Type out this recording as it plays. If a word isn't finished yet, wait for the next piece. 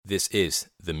This is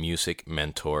the Music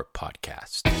Mentor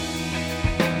Podcast.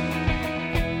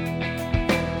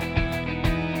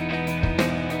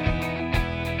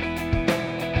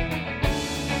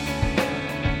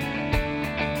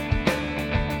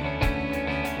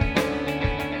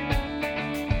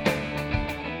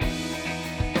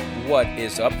 What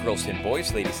is up, girls and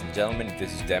boys, ladies and gentlemen?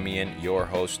 This is Demian, your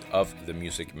host of the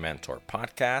Music Mentor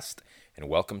Podcast, and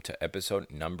welcome to episode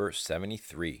number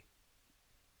 73.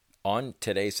 On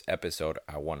today's episode,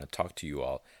 I want to talk to you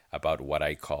all about what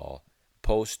I call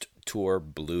post-tour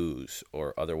blues,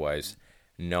 or otherwise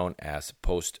known as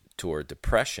post-tour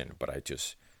depression, but I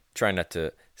just try not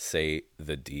to say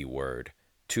the D word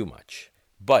too much.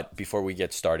 But before we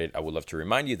get started, I would love to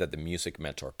remind you that the Music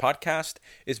Mentor Podcast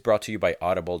is brought to you by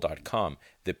Audible.com,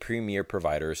 the premier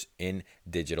providers in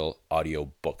digital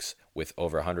audio books, with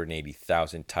over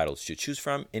 180,000 titles to choose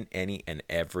from in any and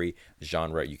every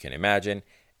genre you can imagine.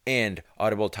 And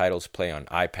Audible titles play on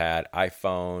iPad,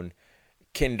 iPhone,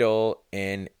 Kindle,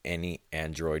 and any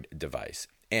Android device.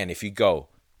 And if you go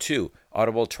to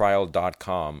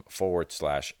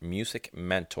audibletrial.com/music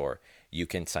mentor, you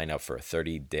can sign up for a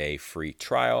 30-day free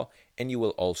trial, and you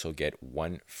will also get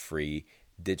one free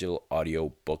digital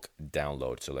audio book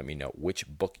download. So let me know which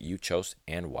book you chose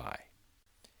and why.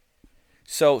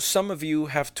 So some of you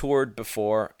have toured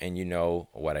before, and you know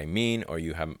what I mean, or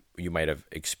you might have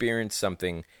experienced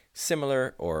something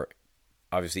similar, or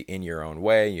obviously in your own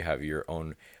way. You have your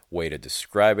own way to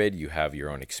describe it. You have your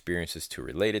own experiences to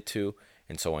relate it to,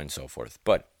 and so on and so forth.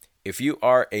 But if you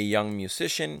are a young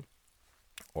musician,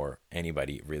 or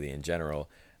anybody really in general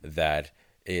that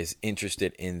is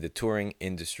interested in the touring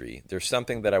industry, there's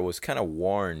something that I was kind of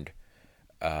warned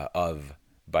of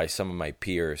by some of my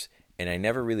peers, and I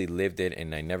never really lived it,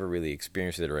 and I never really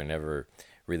experienced it, or I never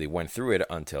really went through it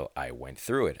until I went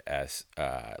through it, as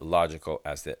logical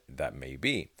as that may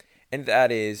be. And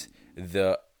that is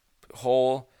the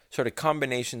whole sort of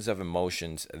combinations of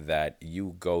emotions that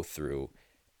you go through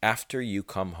after you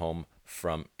come home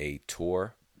from a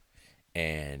tour.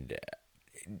 And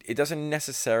it doesn't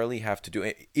necessarily have to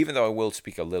do, even though I will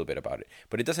speak a little bit about it,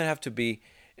 but it doesn't have to be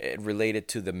related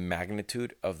to the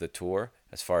magnitude of the tour,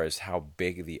 as far as how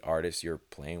big the artist you're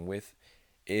playing with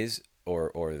is,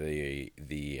 or the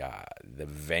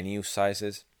venue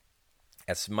sizes,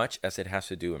 as much as it has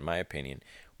to do, in my opinion,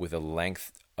 with the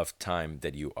length of time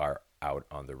that you are out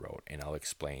on the road. And I'll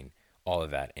explain all of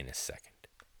that in a second.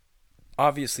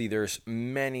 Obviously, there's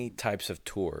many types of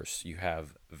tours. You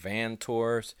have van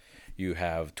tours. You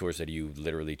have tours that you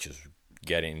literally just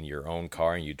get in your own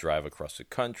car and you drive across the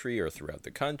country or throughout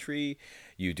the country.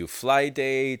 You do fly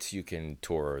dates. You can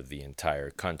tour the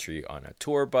entire country on a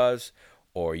tour bus,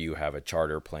 or you have a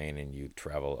charter plane and you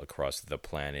travel across the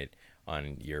planet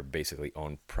on your basically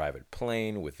own private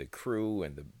plane with the crew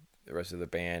and the rest of the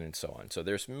band and so on. So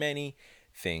there's many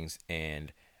things,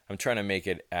 and I'm trying to make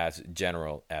it as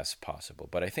general as possible.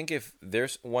 But I think if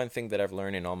there's one thing that I've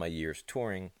learned in all my years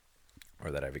touring,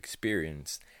 or that I've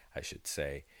experienced, I should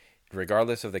say,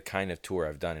 regardless of the kind of tour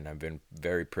I've done, and I've been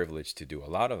very privileged to do a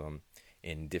lot of them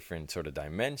in different sort of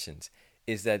dimensions,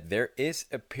 is that there is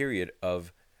a period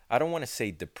of, I don't want to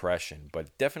say depression,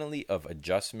 but definitely of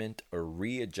adjustment or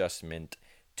readjustment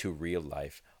to real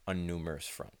life on numerous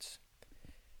fronts.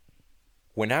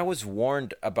 When I was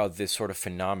warned about this sort of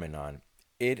phenomenon,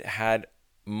 it had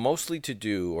mostly to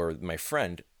do, or my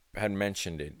friend had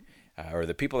mentioned it, or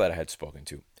the people that I had spoken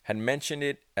to had mentioned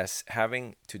it as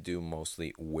having to do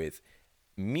mostly with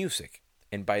music.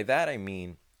 And by that I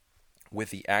mean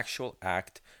with the actual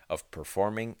act of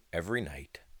performing every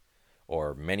night,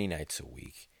 or many nights a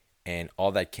week, and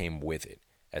all that came with it,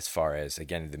 as far as,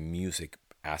 again, the music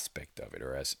aspect of it,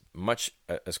 or as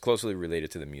closely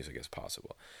related to the music as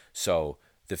possible. So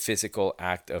the physical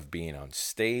act of being on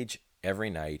stage every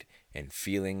night and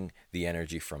feeling the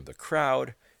energy from the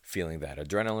crowd, feeling that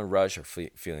adrenaline rush, or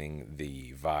feeling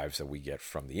the vibes that we get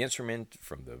from the instrument,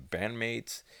 from the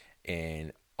bandmates,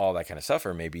 and all that kind of stuff,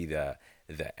 or maybe the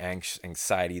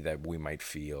anxiety that we might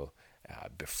feel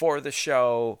before the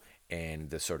show, and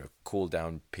the sort of cool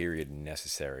down period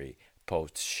necessary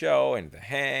post show, and the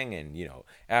hang, and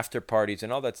after parties,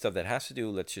 and all that stuff that has to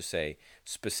do, let's just say,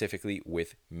 specifically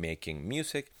with making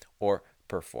music or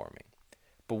performing.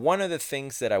 But one of the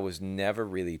things that I was never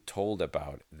really told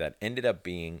about, that ended up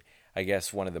being, I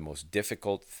guess, one of the most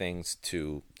difficult things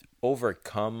to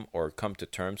overcome or come to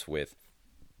terms with,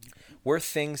 were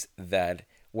things that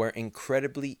were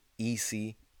incredibly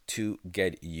easy to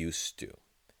get used to.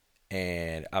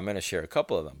 And I'm going to share a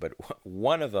couple of them, but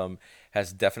one of them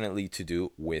has definitely to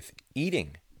do with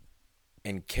eating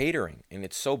and catering. And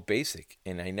it's so basic,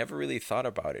 and I never really thought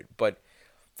about it. But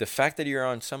the fact that you're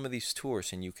on some of these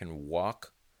tours and you can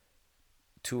walk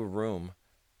to a room,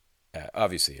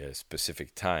 obviously at a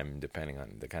specific time, depending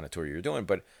on the kind of tour you're doing,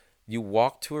 but you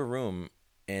walk to a room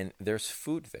and there's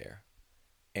food there.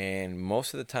 And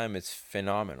most of the time it's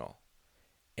phenomenal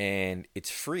and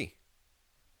it's free.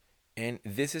 And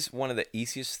this is one of the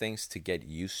easiest things to get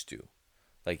used to.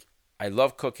 Like, I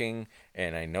love cooking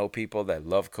and I know people that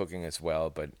love cooking as well,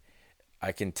 but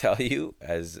I can tell you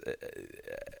as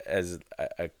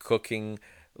a cooking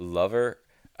lover,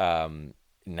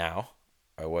 now,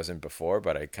 I wasn't before,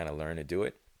 but I kind of learned to do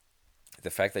it. The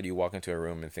fact that you walk into a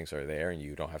room and things are there and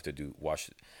you don't have to do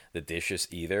wash the dishes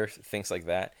either, things like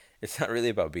that. It's not really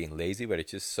about being lazy, but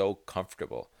it's just so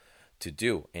comfortable to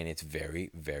do, and it's very,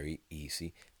 very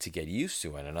easy to get used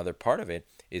to. And another part of it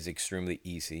is extremely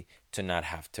easy to not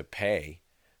have to pay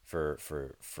for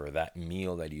that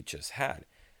meal that you just had.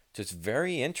 Just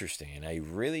very interesting, and I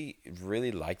really,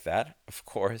 really like that, of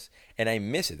course, and I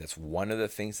miss it. That's one of the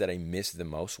things that I miss the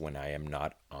most when I am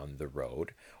not on the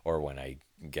road or when I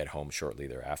get home shortly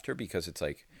thereafter, because it's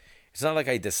like, it's not like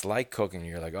I dislike cooking.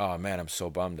 You're like, oh man, I'm so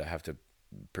bummed I have to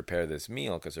prepare this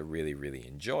meal because I really, really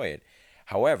enjoy it.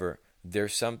 However,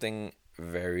 there's something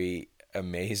very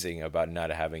amazing about not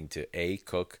having to A,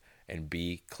 cook, and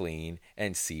B, clean,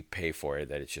 and C, pay for it,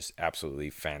 that it's just absolutely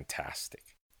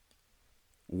fantastic.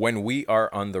 When we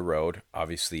are on the road,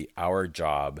 obviously our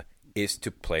job is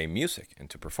to play music and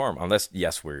to perform. Unless,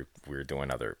 yes, we're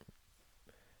doing other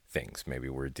things. Maybe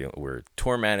we're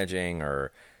tour managing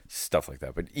or stuff like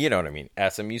that. But you know what I mean.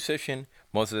 As a musician,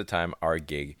 most of the time our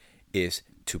gig is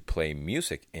to play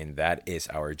music, and that is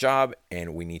our job,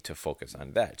 and we need to focus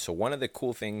on that. So one of the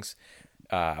cool things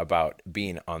about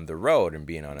being on the road and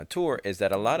being on a tour is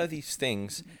that a lot of these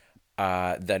things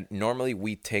that normally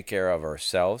we take care of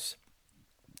ourselves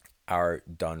are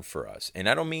done for us. And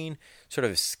I don't mean sort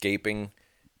of escaping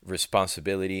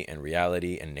responsibility and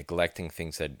reality and neglecting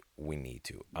things that we need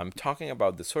to. I'm talking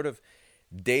about the sort of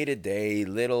day-to-day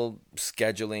little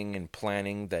scheduling and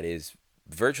planning that is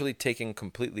virtually taken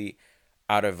completely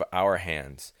out of our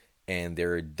hands, and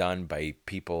they're done by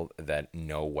people that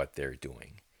know what they're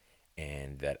doing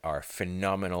and that are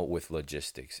phenomenal with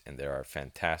logistics, and they are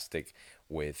fantastic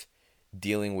with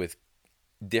dealing with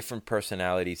different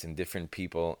personalities and different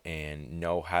people and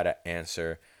know how to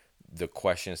answer the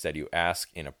questions that you ask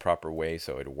in a proper way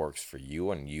so it works for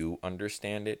you and you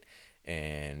understand it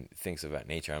and things of that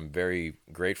nature. I'm very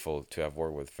grateful to have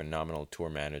worked with phenomenal tour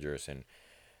managers, and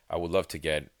I would love to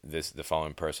get the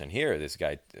following person here. This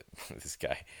guy,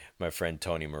 my friend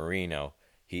Tony Marino.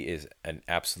 He is an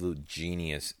absolute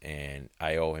genius, and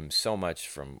I owe him so much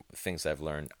from things I've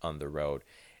learned on the road.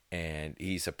 And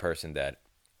he's a person that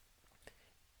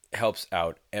helps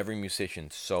out every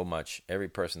musician so much, every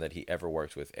person that he ever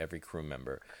works with, every crew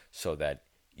member, so that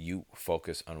you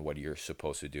focus on what you're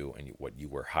supposed to do and what you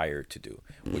were hired to do,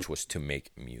 which was to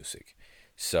make music.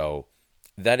 So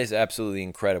that is absolutely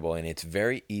incredible, and it's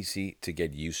very easy to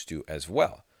get used to as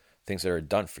well. Things that are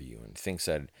done for you, and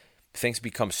things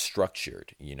become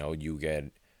structured. You know, you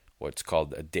get what's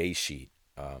called a day sheet.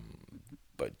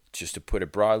 But just to put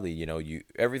it broadly, you know,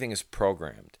 everything is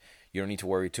programmed. You don't need to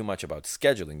worry too much about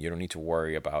scheduling. You don't need to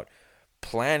worry about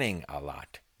planning a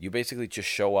lot. You basically just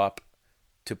show up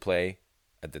to play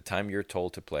at the time you're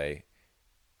told to play,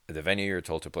 at the venue you're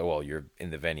told to play. Well, you're in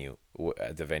the venue,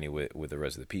 at the venue with the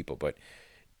rest of the people. But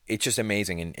it's just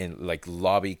amazing. And like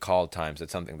lobby call times,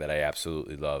 that's something that I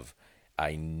absolutely love.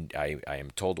 I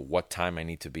am told what time I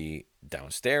need to be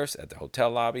downstairs at the hotel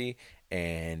lobby,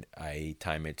 and I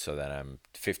time it so that I'm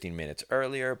 15 minutes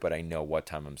earlier, but I know what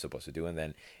time I'm supposed to do. And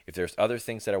then if there's other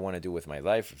things that I want to do with my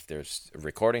life, if there's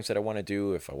recordings that I want to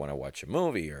do, if I want to watch a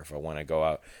movie, or if I want to go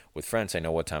out with friends, I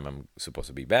know what time I'm supposed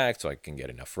to be back so I can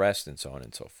get enough rest, and so on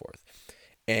and so forth.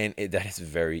 And that is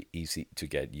very easy to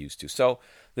get used to. So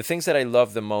the things that I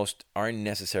love the most aren't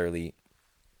necessarily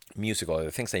musical, or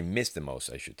the things I miss the most,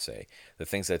 I should say. The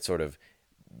things that sort of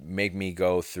make me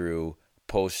go through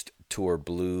post-tour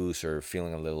blues or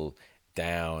feeling a little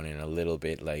down and a little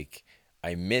bit like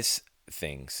I miss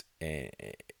things, and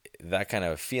that kind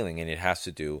of feeling, and it has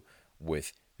to do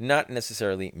with not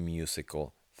necessarily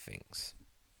musical things.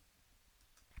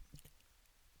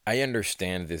 I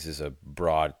understand this is a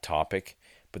broad topic,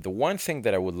 but the one thing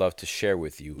that I would love to share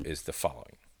with you is the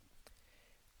following.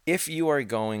 If you are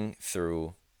going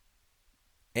through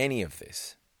any of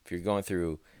this, if you're going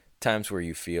through times where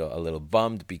you feel a little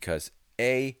bummed because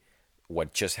A,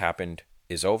 what just happened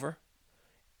is over,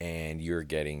 and you're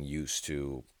getting used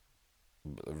to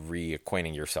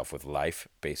reacquainting yourself with life,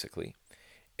 basically,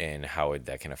 and how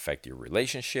that can affect your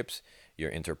relationships,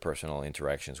 your interpersonal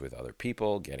interactions with other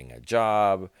people, getting a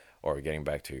job, or getting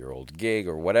back to your old gig,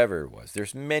 or whatever it was.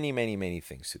 There's many, many, many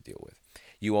things to deal with.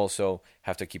 You also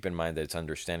have to keep in mind that it's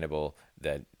understandable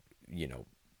that,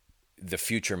 the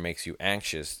future makes you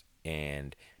anxious,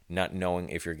 and not knowing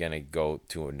if you're going to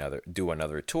do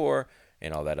another tour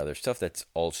and all that other stuff. That's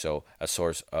also a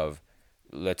source of,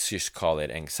 let's just call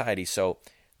it, anxiety. So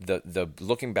the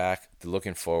looking back, the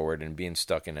looking forward, and being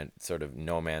stuck in a sort of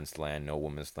no man's land, no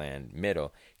woman's land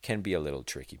middle can be a little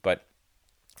tricky. But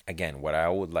again, what I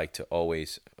would like to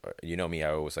always, me,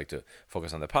 I always like to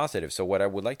focus on the positive. So what I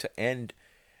would like to end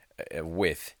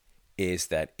with is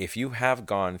that if you have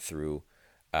gone through,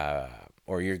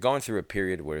 or you're going through a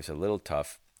period where it's a little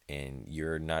tough and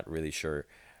you're not really sure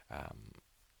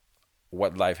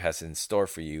what life has in store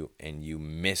for you, and you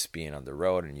miss being on the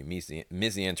road, and you miss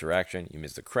the interaction, you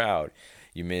miss the crowd,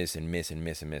 you miss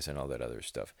and all that other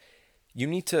stuff. You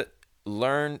need to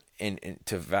learn and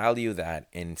to value that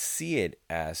and see it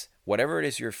as, whatever it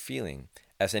is you're feeling,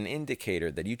 as an indicator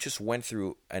that you just went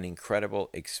through an incredible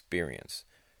experience.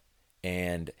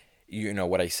 And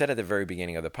what I said at the very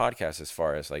beginning of the podcast, as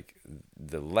far as like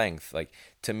the length, like,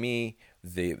 to me,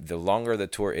 the longer the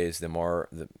tour is,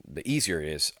 the easier it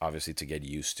is, obviously, to get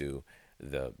used to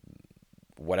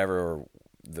whatever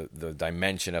the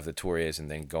dimension of the tour is,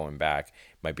 and then going back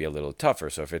might be a little tougher.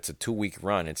 So if it's a 2-week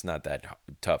run, it's not that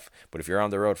tough. But if you're on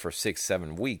the road for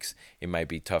 6-7 weeks, it might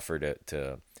be tougher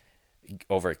to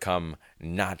overcome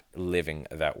not living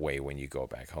that way when you go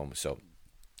back home. So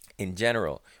in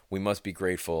general, we must be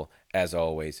grateful, as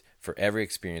always, for every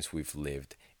experience we've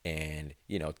lived, and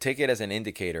take it as an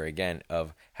indicator, again,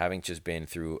 of having just been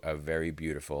through a very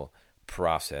beautiful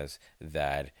process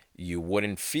that you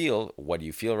wouldn't feel what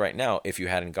you feel right now if you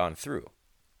hadn't gone through.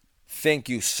 Thank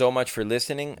you so much for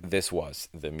listening. This was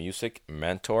the Music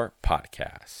Mentor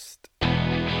Podcast.